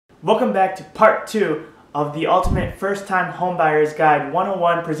Welcome back to part 2 of the Ultimate First Time Homebuyers Guide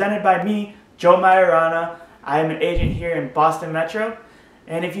 101 presented by me, Joe Majorana. I am an agent here in Boston Metro.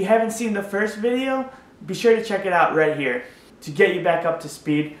 And if you haven't seen the first video, be sure to check it out right here. To get you back up to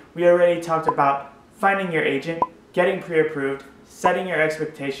speed, we already talked about finding your agent, getting pre-approved, setting your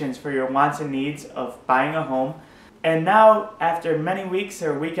expectations for your wants and needs of buying a home. And now, after many weeks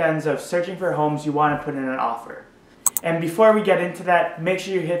or weekends of searching for homes, you want to put in an offer. And before we get into that, make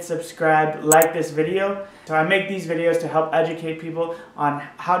sure you hit subscribe, like this video. So I make these videos to help educate people on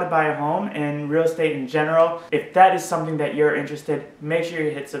how to buy a home and real estate in general. If that is something that you're interested, make sure you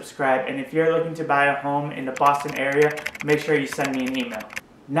hit subscribe. And if you're looking to buy a home in the Boston area, make sure you send me an email.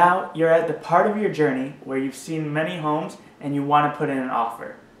 Now you're at the part of your journey where you've seen many homes and you want to put in an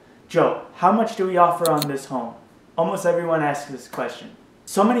offer. Joe, how much do we offer on this home? Almost everyone asks this question.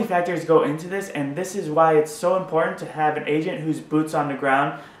 So many factors go into this, and this is why it's so important to have an agent who's boots on the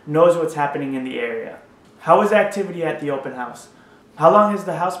ground, knows what's happening in the area. How is activity at the open house? How long has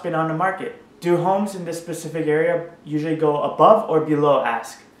the house been on the market? Do homes in this specific area usually go above or below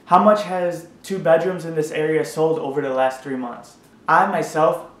ask? How much has 2 bedrooms in this area sold over the last 3 months? I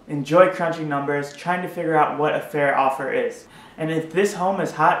myself enjoy crunching numbers, trying to figure out what a fair offer is. And if this home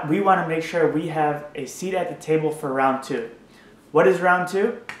is hot, we want to make sure we have a seat at the table for round 2. What is round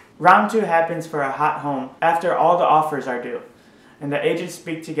 2? Round 2 happens for a hot home after all the offers are due. And the agents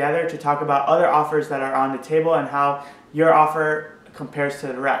speak together to talk about other offers that are on the table and how your offer compares to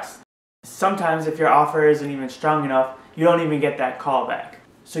the rest. Sometimes if your offer isn't even strong enough, you don't even get that call back.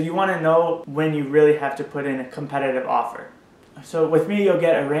 So you want to know when you really have to put in a competitive offer. So with me, you'll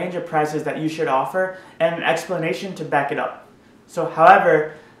get a range of prices that you should offer and an explanation to back it up. So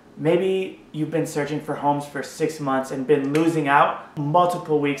however, maybe you've been searching for homes for 6 months and been losing out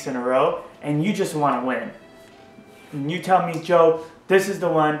multiple weeks in a row and you just want to win. And you tell me, Joe, this is the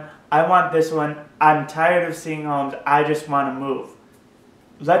one, I want this one, I'm tired of seeing homes, I just want to move.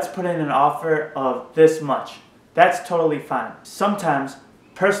 Let's put in an offer of this much. That's totally fine. Sometimes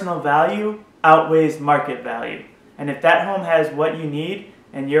personal value outweighs market value. And if that home has what you need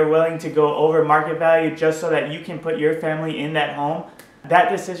and you're willing to go over market value just so that you can put your family in that home,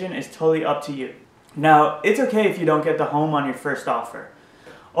 that decision is totally up to you. Now, it's okay if you don't get the home on your first offer.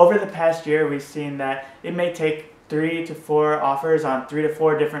 Over the past year, we've seen that it may take 3 to 4 offers on 3 to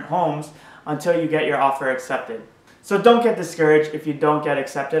 4 different homes until you get your offer accepted. So don't get discouraged if you don't get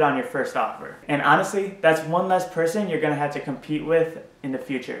accepted on your first offer. And honestly, that's one less person you're going to have to compete with in the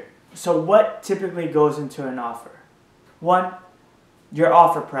future. So what typically goes into an offer? 1, your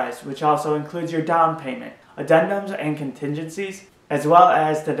offer price, which also includes your down payment, addendums and contingencies, as well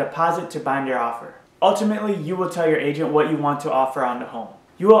as the deposit to bind your offer. Ultimately, you will tell your agent what you want to offer on the home.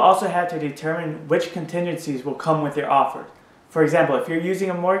 You will also have to determine which contingencies will come with your offer. For example, if you're using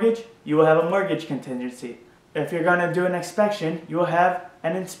a mortgage, you will have a mortgage contingency. If you're going to do an inspection, you will have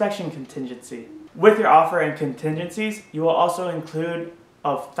an inspection contingency. With your offer and contingencies, you will also include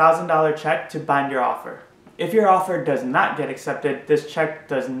a $1,000 check to bind your offer. If your offer does not get accepted, this check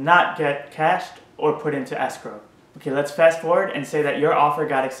does not get cashed or put into escrow. Okay, let's fast forward and say that your offer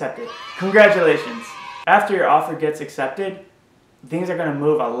got accepted. Congratulations! After your offer gets accepted, things are going to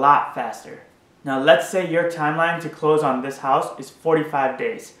move a lot faster. Now let's say your timeline to close on this house is 45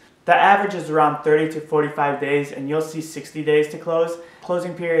 days. The average is around 30 to 45 days and you'll see 60 days to close.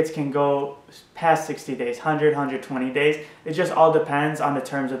 Closing periods can go past 60 days, 100, 120 days. It just all depends on the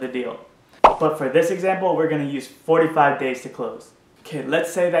terms of the deal. But for this example, we're going to use 45 days to close. Okay,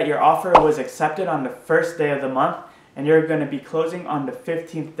 let's say that your offer was accepted on the first day of the month and you're going to be closing on the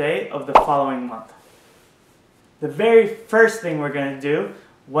 15th day of the following month. The very first thing we're going to do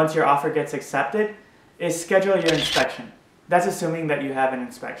once your offer gets accepted is schedule your inspection. That's assuming that you have an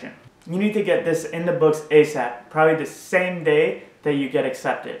inspection. You need to get this in the books ASAP, probably the same day that you get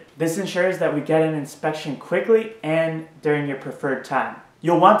accepted. This ensures that we get an inspection quickly and during your preferred time.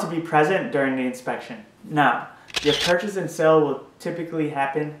 You'll want to be present during the inspection. Now, your purchase and sale will typically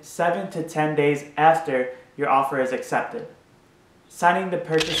happen 7 to 10 days after your offer is accepted. Signing the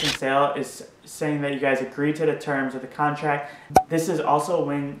purchase and sale is saying that you guys agree to the terms of the contract. This is also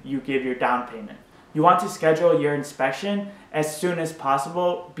when you give your down payment. You want to schedule your inspection as soon as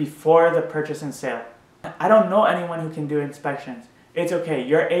possible before the purchase and sale. I don't know anyone who can do inspections. It's okay,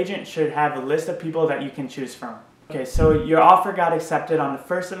 your agent should have a list of people that you can choose from. Okay, so your offer got accepted on the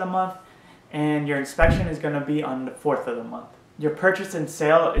 1st of the month and your inspection is going to be on the 4th of the month. Your purchase and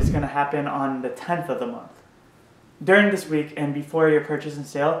sale is going to happen on the 10th of the month. During this week and before your purchase and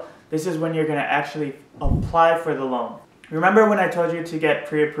sale, this is when you're going to actually apply for the loan. Remember when I told you to get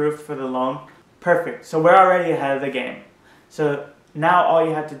pre-approved for the loan? Perfect. So we're already ahead of the game. So Now all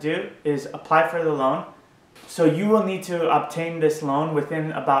you have to do is apply for the loan. So you will need to obtain this loan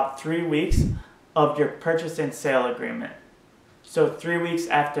within about 3 weeks of your purchase and sale agreement. So 3 weeks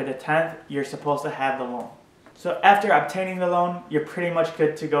after the 10th, you're supposed to have the loan. So after obtaining the loan, you're pretty much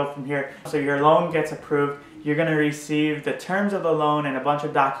good to go from here. So your loan gets approved, you're going to receive the terms of the loan and a bunch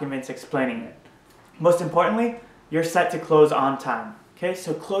of documents explaining it. Most importantly, you're set to close on time. Okay,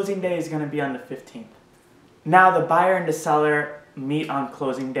 so closing day is going to be on the 15th. Now the buyer and the seller meet on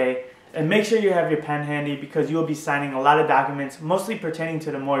closing day, and make sure you have your pen handy because you will be signing a lot of documents, mostly pertaining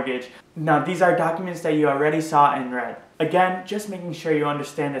to the mortgage. Now these are documents that you already saw and read. Again, just making sure you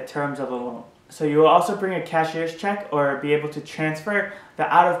understand the terms of the loan. So you will also bring a cashier's check or be able to transfer the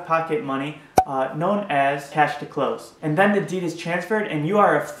out-of-pocket money known as cash to close. And then the deed is transferred and you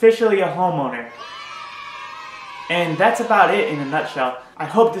are officially a homeowner. And that's about it in a nutshell. I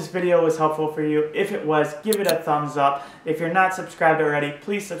hope this video was helpful for you. If it was, give it a thumbs up. If you're not subscribed already,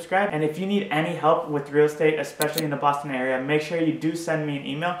 please subscribe. And if you need any help with real estate, especially in the Boston area, make sure you do send me an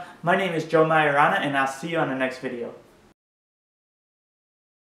email. My name is Joe Majorana, and I'll see you on the next video.